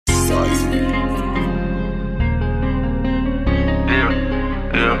Yeah,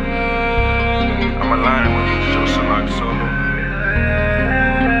 yeah. I'm aligning with you, show Select Solo.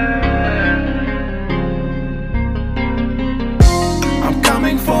 I'm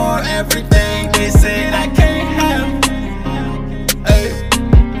coming for everything they said I can't have. Ay.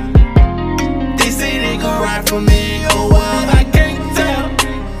 They say they gon' ride for me, oh well, I can't tell.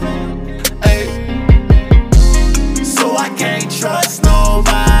 Ay. So I can't trust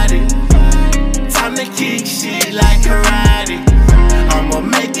nobody. Time to kick shit like karate. I'ma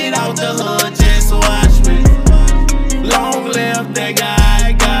make it out the hood, just watch me. Long live that guy,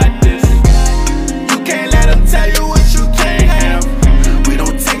 I got this. You can't let them tell you what you can't have. We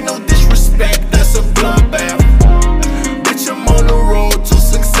don't take no disrespect, that's a bloodbath. Bitch, I'm on the road to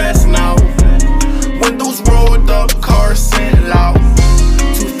success now. Windows rolled up, cars sent loud.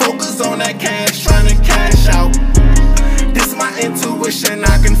 Too focused on that cash, trying to cash out. This my intuition,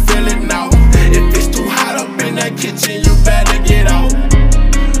 I can feel it now. If it's too hot up in that kitchen, you better get out.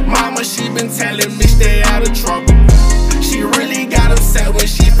 Mama, she been telling me stay out of trouble. She really got upset when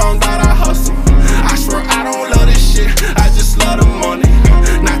she found out I hustle. I swear I don't love this shit, I just love the money.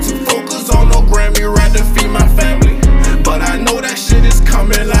 Not too focused on no Grammy, rather feed my family. But I know that shit is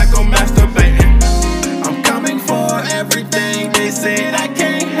coming like I'm masturbating. I'm coming for everything they said I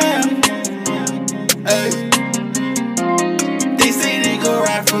can't have. Ay. They say they gon'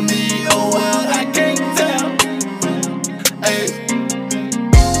 ride for me, oh well, I can't tell. Ay.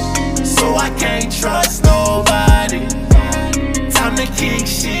 So I can't trust nobody. Time to kick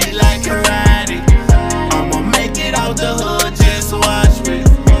shit like karate. I'ma make it out the hood, just watch me.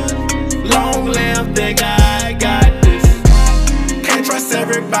 Long live the guy, I got this. Can't trust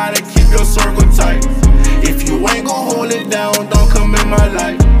everybody, keep your circle tight. If you ain't gon' hold it down, don't come in my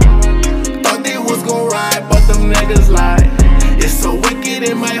life. Thought they was gon' ride, but them niggas lied. It's so wicked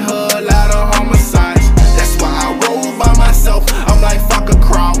in my hood, lot of homicides. That's why I roll by myself, I'm like fuck a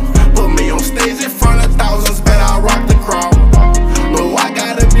crowd. Put me on stage in front of thousands, bet I rock the crowd. No, I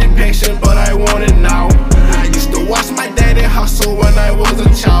gotta be patient, but I want it now. I used to watch my daddy hustle when I was a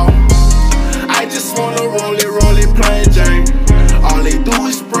child. I just wanna roll it, plain Jane. All they do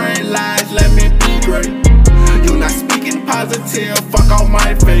is spread lies, let me be great. You not speaking positive, fuck out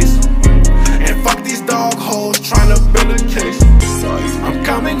my face. And fuck these dog hoes tryna build a case. I'm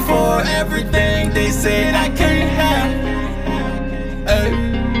coming for everything they said I can't have. Ay.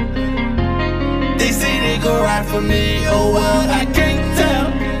 They say they gon' ride for me, oh well, I can't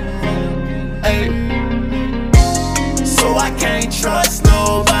tell. Ay. So I can't trust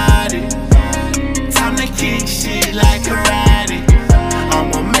nobody. Time to kick shit like karate.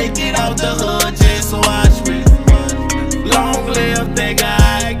 I'ma make it out the hood, just watch me. Long live that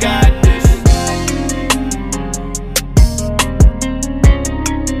guy, I got this.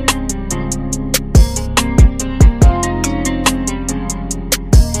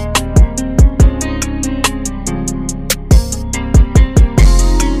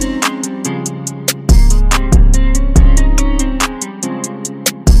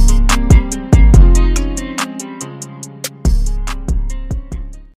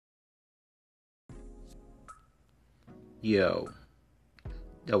 Yo,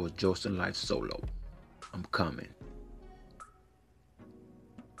 that was Joseph Life Solo. I'm coming.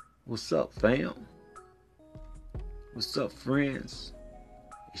 What's up, fam? What's up, friends?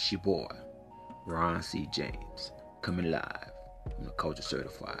 It's your boy, Ron C. James, coming live on the Culture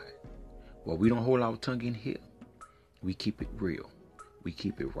Certified. Well, we don't hold our tongue in here. We keep it real. We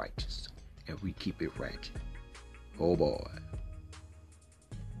keep it righteous. And we keep it ratchet. Oh boy.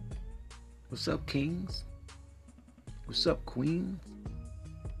 What's up, kings? What's up, queens?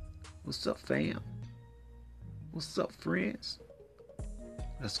 What's up, fam? What's up, friends?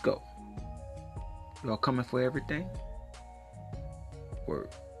 Let's go. Y'all coming for everything? Word.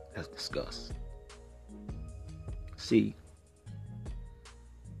 Let's discuss. See,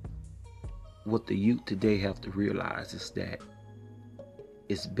 what the youth today have to realize is that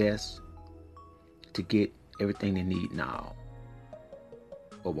it's best to get everything they need now.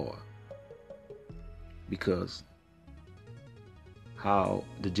 Oh boy. Because how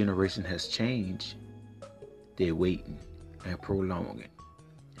the generation has changed, they're waiting and prolonging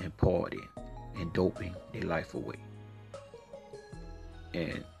and partying and doping their life away.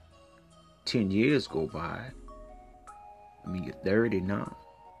 And 10 years go by, I mean, you're 30 now,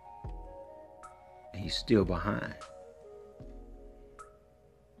 and you're still behind.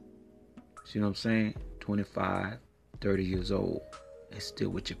 See what I'm saying? 25, 30 years old, and still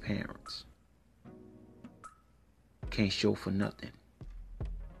with your parents. Can't show for nothing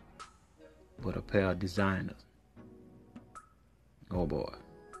but a pair of designers. Oh boy.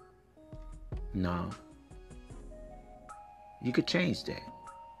 No. You could change that.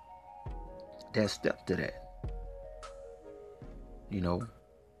 There's steps to that. You know,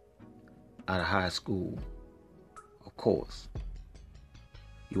 out of high school, of course,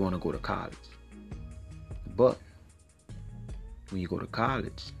 you want to go to college. But when you go to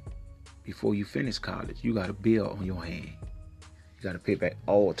college, before you finish college, you got a bill on your hand. You got to pay back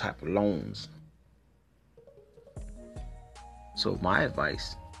all type of loans. So my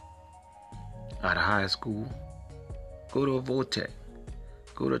advice, out of high school, go to a Vortec,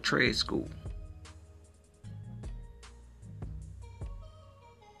 go to a trade school.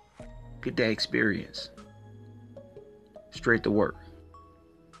 Get that experience. Straight to work.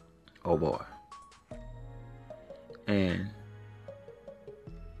 Oh boy. And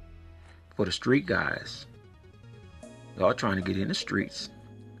for the street guys, y'all trying to get in the streets.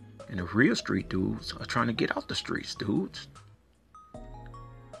 And the real street dudes are trying to get out the streets, dudes.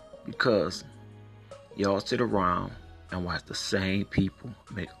 Because y'all sit around and watch the same people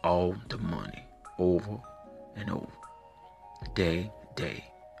make all the money over and over. Day,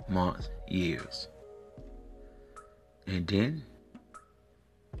 months, years. And then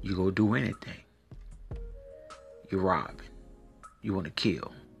you go do anything. You're robbing. You want to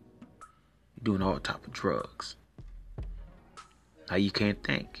kill. You're doing all type of drugs. Now you can't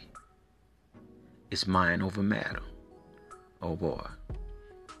think. It's mind over matter. Oh boy.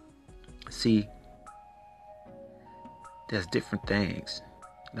 See, there's different things.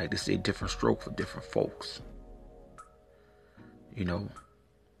 Like they say, different stroke for different folks. You know,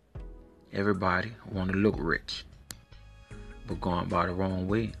 everybody want to look rich, but going by the wrong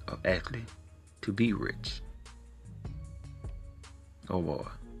way of actually to be rich. Oh boy.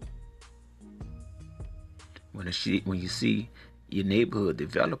 When you see your neighborhood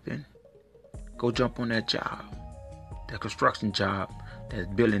developing, go jump on that job, that construction job that's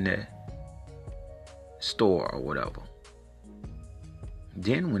building that store or whatever.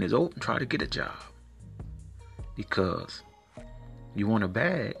 Then when it's open, try to get a job. Because you want a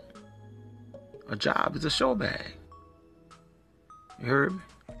bag, a job is a show bag. You heard me?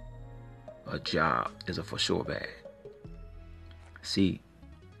 A job is a for sure bag. See,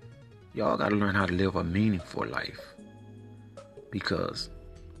 y'all gotta learn how to live a meaningful life. Because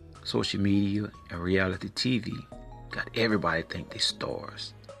social media and reality TV got everybody think they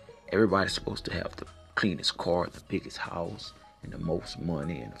stars. Everybody's supposed to have the cleanest car, the biggest house, and the most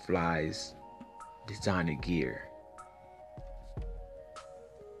money, and the flies, designer gear.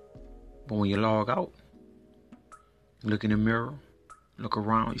 But when you log out, look in the mirror, look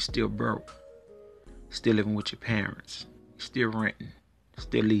around, you're still broke. Still living with your parents. Still renting.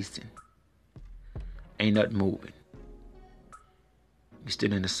 Still leasing. Ain't nothing moving. You're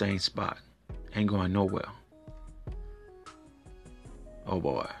still in the same spot. Ain't going nowhere. Oh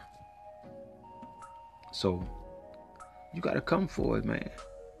boy. So, you gotta come for it, man.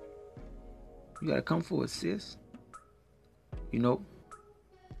 You gotta come for it, sis. You know,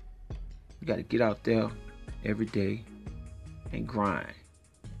 you gotta get out there every day and grind.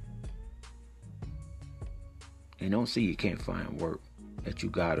 And don't say you can't find work, that you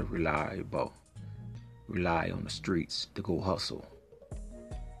gotta rely on the streets to go hustle.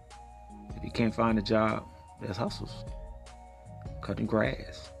 If you can't find a job, there's hustles. Cutting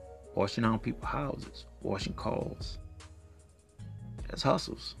grass, washing down people's houses, washing cars. That's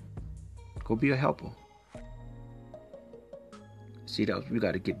hustles. Go be a helper. See, that's what we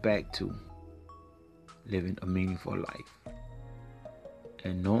got to get back to. Living a meaningful life.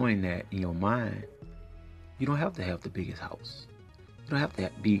 And knowing that in your mind, you don't have to have the biggest house. You don't have to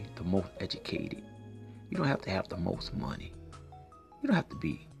be the most educated. You don't have to have the most money. You don't have to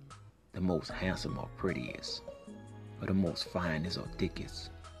be the most handsome or prettiest, or the most finest or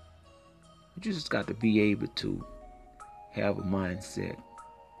thickest. But you just got to be able to have a mindset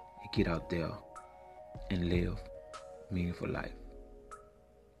and get out there and live a meaningful life.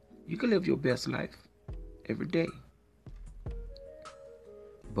 You can live your best life every day,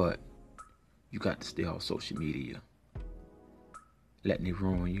 but you got to stay off social media, letting it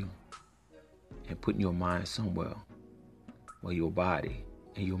ruin you and putting your mind somewhere where your body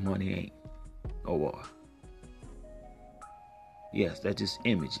and your money ain't. Oh boy. Yes, that's just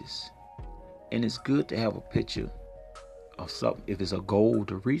images. And it's good to have a picture of something if it's a goal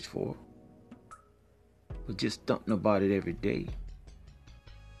to reach for. But just thinking about it every day,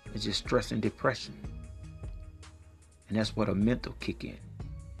 it's just stress and depression. And that's what a mental kick in.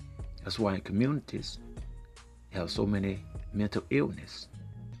 That's why in communities you have so many mental illness.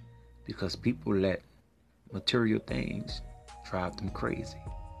 Because people let material things drive them crazy.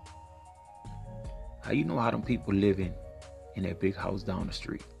 How you know how them people living in that big house down the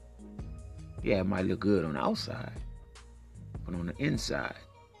street? Yeah, it might look good on the outside, but on the inside,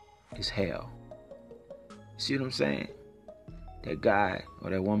 it's hell. See what I'm saying? That guy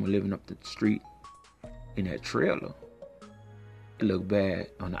or that woman living up the street in that trailer, it look bad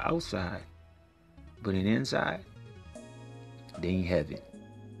on the outside, but in the inside, they ain't heaven,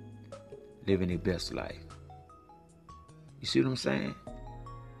 living their best life. You see what I'm saying?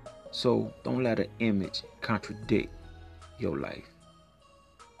 So don't let an image contradict your life.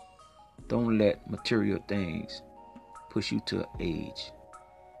 Don't let material things push you to an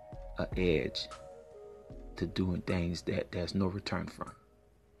edge to doing things that there's no return from.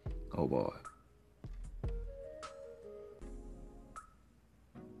 Oh boy.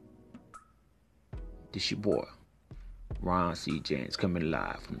 This your boy, Ron C. James, coming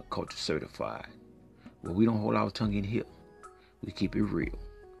live from the Culture Certified, where we don't hold our tongue in here. We keep it real,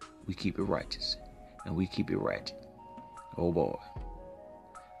 we keep it righteous, and we keep it ratchet. Oh boy.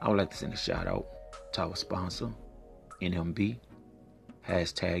 I would like to send a shout out to our sponsor, NMB,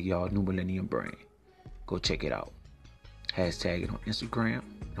 hashtag y'all New Millennium Brain. Go check it out. Hashtag it on Instagram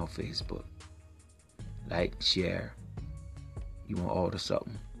and on Facebook. Like, share. You want to order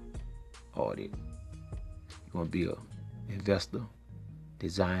something? Order it. You want to be an investor,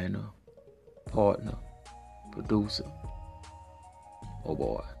 designer, partner, producer? Oh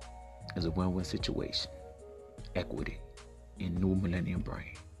boy, it's a win-win situation. Equity in New Millennium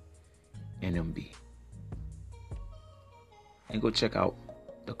Brain, NMB. And go check out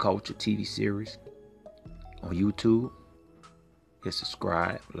the Culture TV series on YouTube. Hit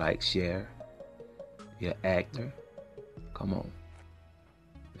subscribe, like, share. If you're an actor, come on.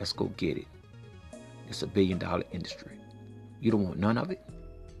 Let's go get it. It's $1 billion industry. You don't want none of it?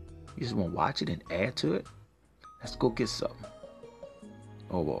 You just want to watch it and add to it? Let's go get something.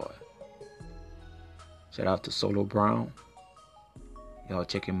 Oh boy. Shout out to Solo Brown. Y'all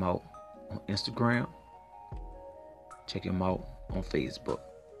check him out on Instagram. Check him out on Facebook.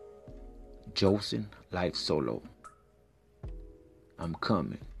 Josen Life Solo. I'm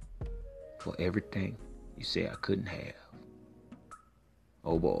coming for everything you say I couldn't have.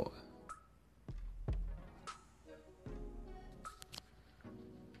 Oh boy.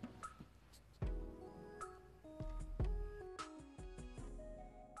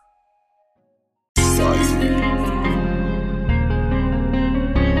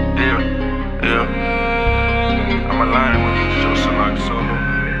 I'm aligning with you, Josen Life Solo.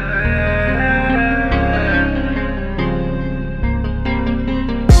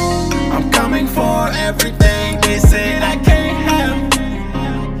 I'm coming for everything they said I can't have.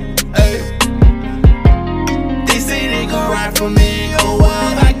 Ay. They say they gon' ride for me, oh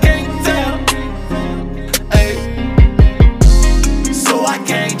well, I can't tell. Ay. So I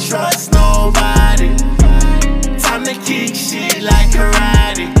can't trust nobody. Time to kick shit like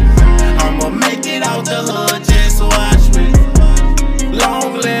karate. I'ma make it out the hood, just watch me.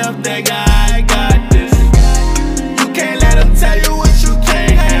 Long live that guy, I got this. You can't let them tell you what you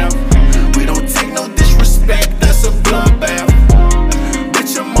can't have. We don't take no disrespect, that's a bloodbath.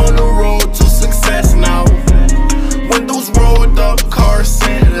 Bitch, I'm on the road to success now. Windows rolled up, cars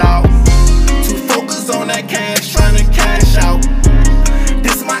sent loud. Too focused on that cash, trying to cash out.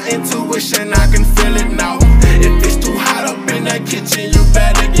 This my intuition, I can feel it now. If it's too hot up in that kitchen, you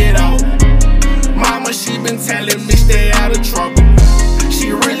better get out. Mama, she been telling me stay out of trouble. She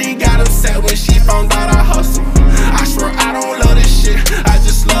really got upset when she found out I hustle. I swear I don't love this shit, I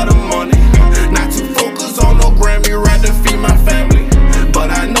just love the money. Not too focused on no Grammy, rather feed my family. But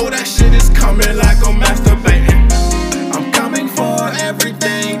I know that shit is coming like I'm masturbating. I'm coming for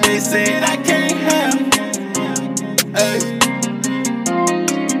everything they said I can't have. Ay.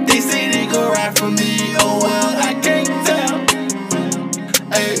 They say they gon' ride for me, oh well, I can't tell.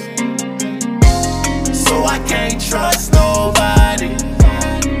 Ay. So I can't trust nobody.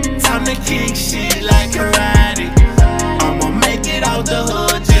 Time to kick shit like karate. I'ma make it out the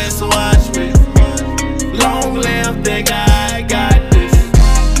hood, just watch me. Long live that guy, I got this.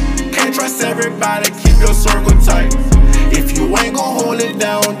 Can't trust everybody, keep your circle tight. If you ain't gon' hold it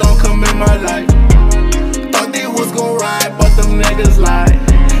down, don't come in my life. Thought they was gon' ride, but them niggas lied.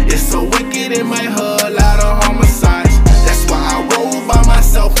 It's so wicked in my hood, lot of homicides. That's why I roll by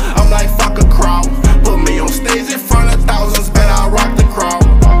myself, I'm like fuck a crowd. Put me on stage in front of thousands, bet I rock the crowd.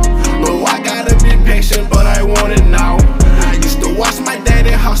 No, I gotta be patient, but I want it now. I used to watch my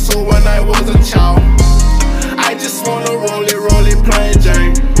daddy hustle when I was a child. I just wanna roll it, plain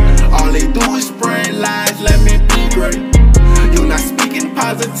Jane. All they do is spread lies, let me be great. You not speaking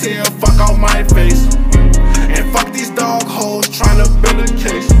positive, fuck out my face. And fuck these dog hoes tryna build a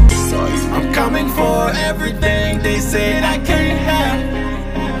case. I'm coming for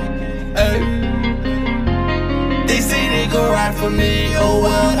bad for me or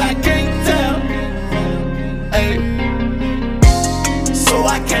what, I can't tell. Ay. So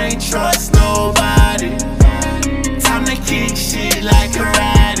I can't trust nobody. Time to kick shit